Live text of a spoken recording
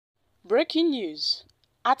Breaking news: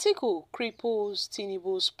 ATIKU cripples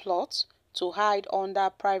Tinubu's plot to hide under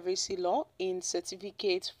privacy law in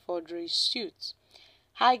certificate forgery suit.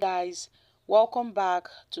 Hi guys, welcome back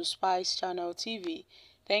to Spice Channel TV.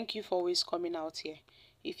 Thank you for always coming out here.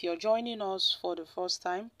 If you're joining us for the first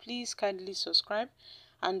time, please kindly subscribe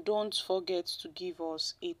and don't forget to give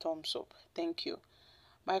us a thumbs up. Thank you.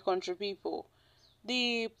 My country people,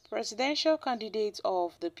 the presidential candidate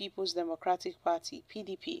of the People's Democratic Party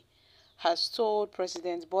 (PDP) has told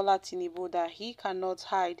President Bola Tinubu that he cannot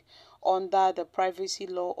hide under the privacy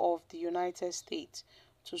law of the United States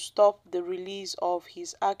to stop the release of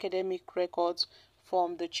his academic records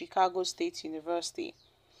from the Chicago State University.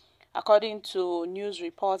 According to news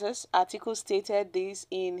reporters, ATIKU stated this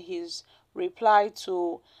in his reply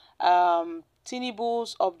to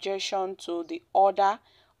Tinubu's objection to the order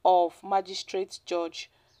of Magistrate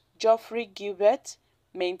Judge Geoffrey Gilbert,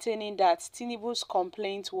 maintaining that Tinubu's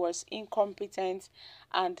complaint was incompetent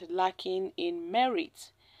and lacking in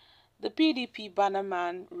merit. The PDP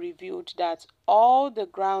bannerman revealed that all the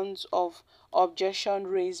grounds of objection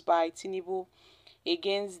raised by Tinubu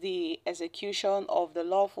against the execution of the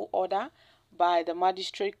lawful order by the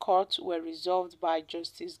magistrate court were resolved by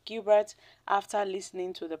Justice Gilbert after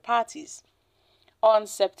listening to the parties. On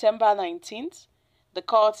September 19th, the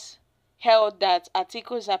court held that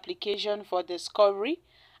ATIKU's application for discovery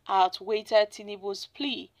outweighed Tinubu's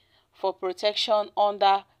plea for protection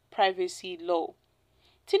under privacy law.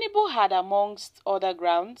 Tinubu had, amongst other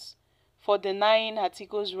grounds for denying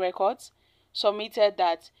ATIKU's records, submitted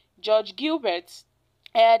that Judge Gilbert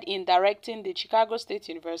erred in directing the Chicago State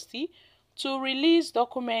University to release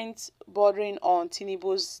documents bordering on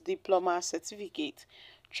Tinubu's diploma certificate,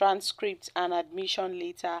 transcript and admission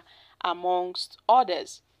letter, amongst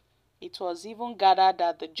others. It was even gathered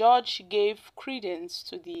that the judge gave credence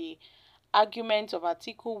to the argument of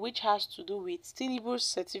ATIKU, which has to do with Tinubu's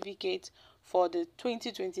certificate for the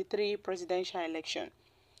 2023 presidential election.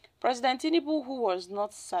 President Tinubu, who was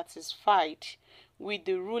not satisfied with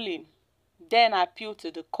the ruling, then appealed to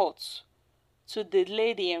the court to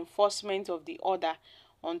delay the enforcement of the order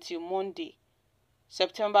until Monday,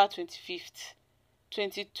 September 25th,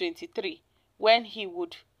 2023, when he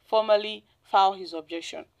would formally file his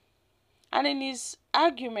objection. And in his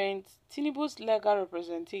argument, Tinubu's legal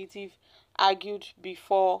representative argued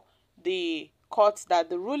before the court that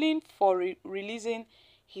the ruling for releasing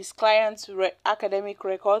his client's academic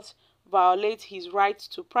records violates his right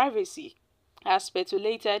to privacy, as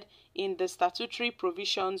stipulated in the statutory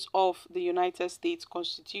provisions of the United States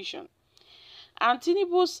Constitution. And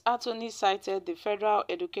Tinubu's attorney cited the Federal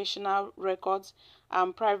Educational Records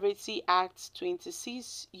and Privacy Act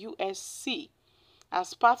 26 U.S.C.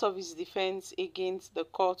 as part of his defense against the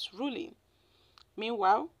court's ruling.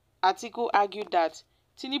 Meanwhile, ATIKU argued that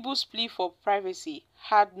Tinubu's plea for privacy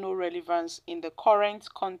had no relevance in the current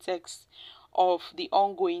context of the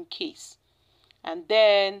ongoing case. And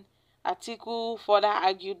then ATIKU further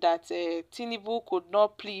argued that Tinubu could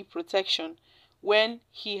not plead protection when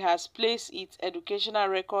he has placed its educational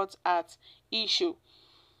records at issue.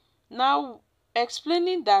 Now,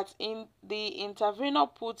 explaining that the intervener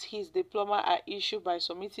put his diploma at issue by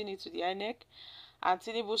submitting it to the INEC, and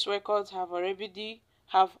Tinubu's records have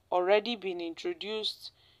already been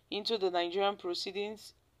introduced into the Nigerian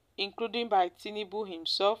proceedings, including by Tinubu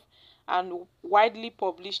himself, and widely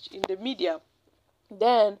published in the media.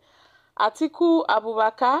 Then Atiku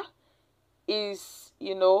Abubakar is,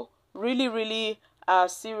 really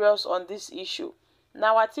serious on this issue.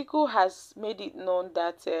 Now, Atiku has made it known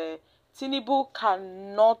that Tinubu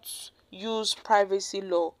cannot use privacy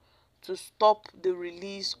law to stop the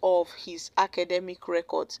release of his academic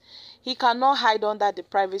records. He cannot hide under the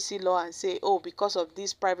privacy law and say, oh, because of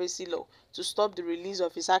this privacy law, to stop the release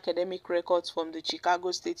of his academic records from the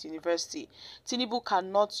Chicago State University. Tinubu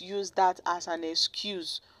cannot use that as an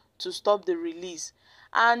excuse to stop the release.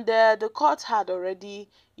 And the court had already,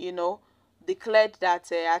 declared that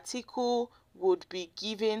Atiku would be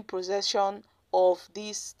given possession of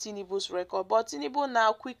this Tinubu's record. But Tinubu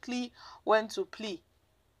now quickly went to plea,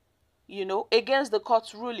 against the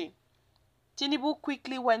court's ruling. Tinubu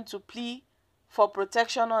quickly went to plea for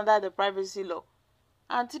protection under the privacy law.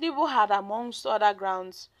 And Tinubu had, amongst other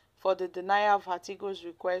grounds for the denial of Atiku's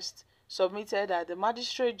request, submitted at the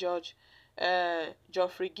magistrate judge,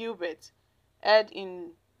 Geoffrey Gilbert, erred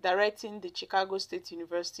in directing the Chicago State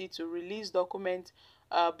University to release documents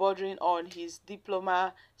bordering on his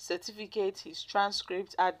diploma certificate, his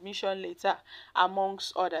transcript, admission letter,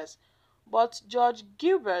 amongst others. But Judge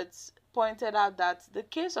Gilbert pointed out that the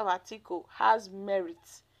case of Atiku has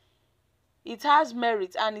merit. It has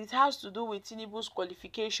merit, and it has to do with Tinubu's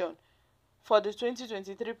qualification for the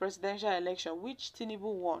 2023 presidential election, which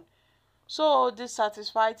Tinubu won. So,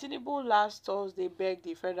 dissatisfied, Tinubu last Thursday begged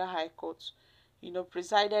the Federal High Court,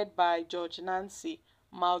 presided by Judge Nancy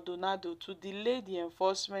Maldonado, to delay the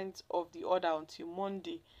enforcement of the order until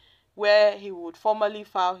Monday, where he would formally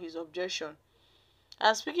file his objection.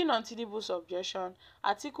 And speaking on Tinubu's objection,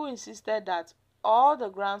 ATIKU insisted that all the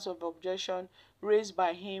grounds of objection raised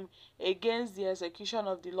by him against the execution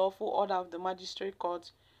of the lawful order of the magistrate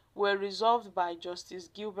court were resolved by Justice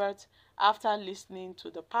Gilbert after listening to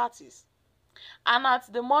the parties. And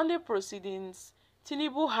at the Monday proceedings,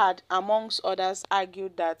 Tinubu had, amongst others,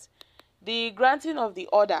 argued that the granting of the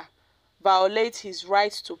order violates his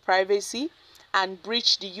right to privacy and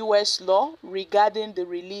breach the US law regarding the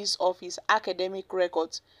release of his academic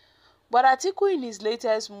records. But ATIKU, in his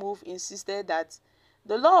latest move, insisted that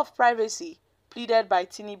the law of privacy pleaded by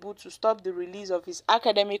Tinubu to stop the release of his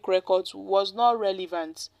academic records was not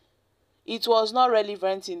relevant. It was not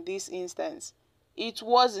relevant in this instance. It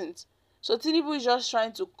wasn't. So Tinubu is just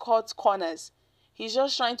trying to cut corners. He's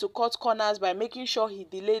just trying to cut corners by making sure he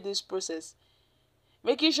delays this process.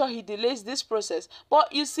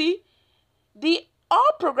 But you see, the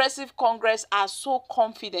All Progressive Congress are so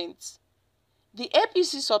confident. The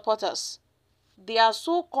APC supporters, they are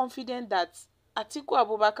so confident that Atiku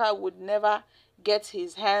Abubakar would never get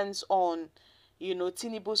his hands on,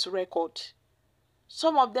 Tinubu's record.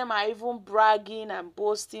 Some of them are even bragging and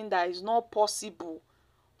boasting that it's not possible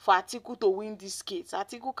for Atiku to win this case.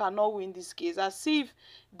 Atiku cannot win this case, as if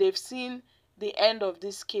they've seen the end of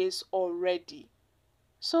this case already.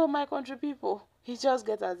 So, my country people, he just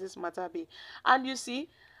get as this matter be. And you see,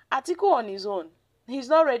 Atiku on his own, he's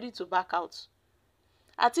not ready to back out.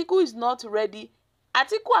 Atiku is not ready.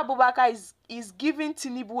 Atiku Abubakar is giving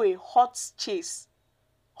Tinubu a hot chase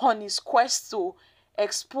on his quest to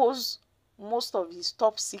expose most of his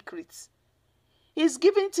top secrets. He's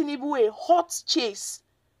giving Tinubu a hot chase.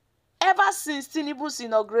 Ever since Tinubu's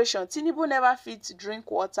inauguration, Tinubu never fit drink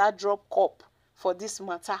water, drop cup for this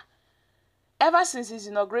matter. Ever since his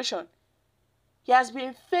inauguration, he has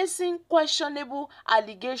been facing questionable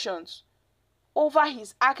allegations over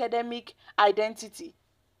his academic identity.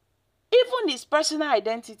 Even his personal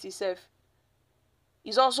identity self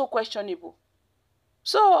is also questionable.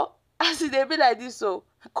 So, as it be like this, so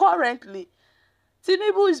currently,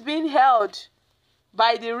 Tinubu is being held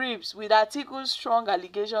by the ribs with Atiku's strong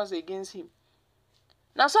allegations against him.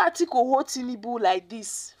 Now, so Atiku hold Tinubu like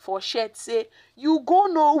this for shirt, say, you go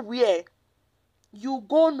nowhere. You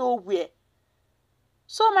go nowhere.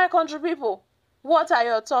 So, my country people, what are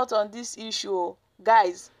your thoughts on this issue,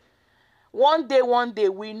 guys? One day,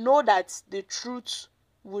 we know that the truth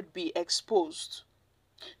would be exposed.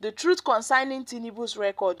 The truth concerning Tinubu's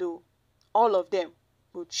record, though, all of them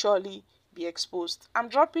would surely be exposed. I'm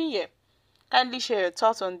dropping here. Kindly share your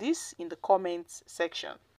thoughts on this in the comments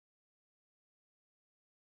section.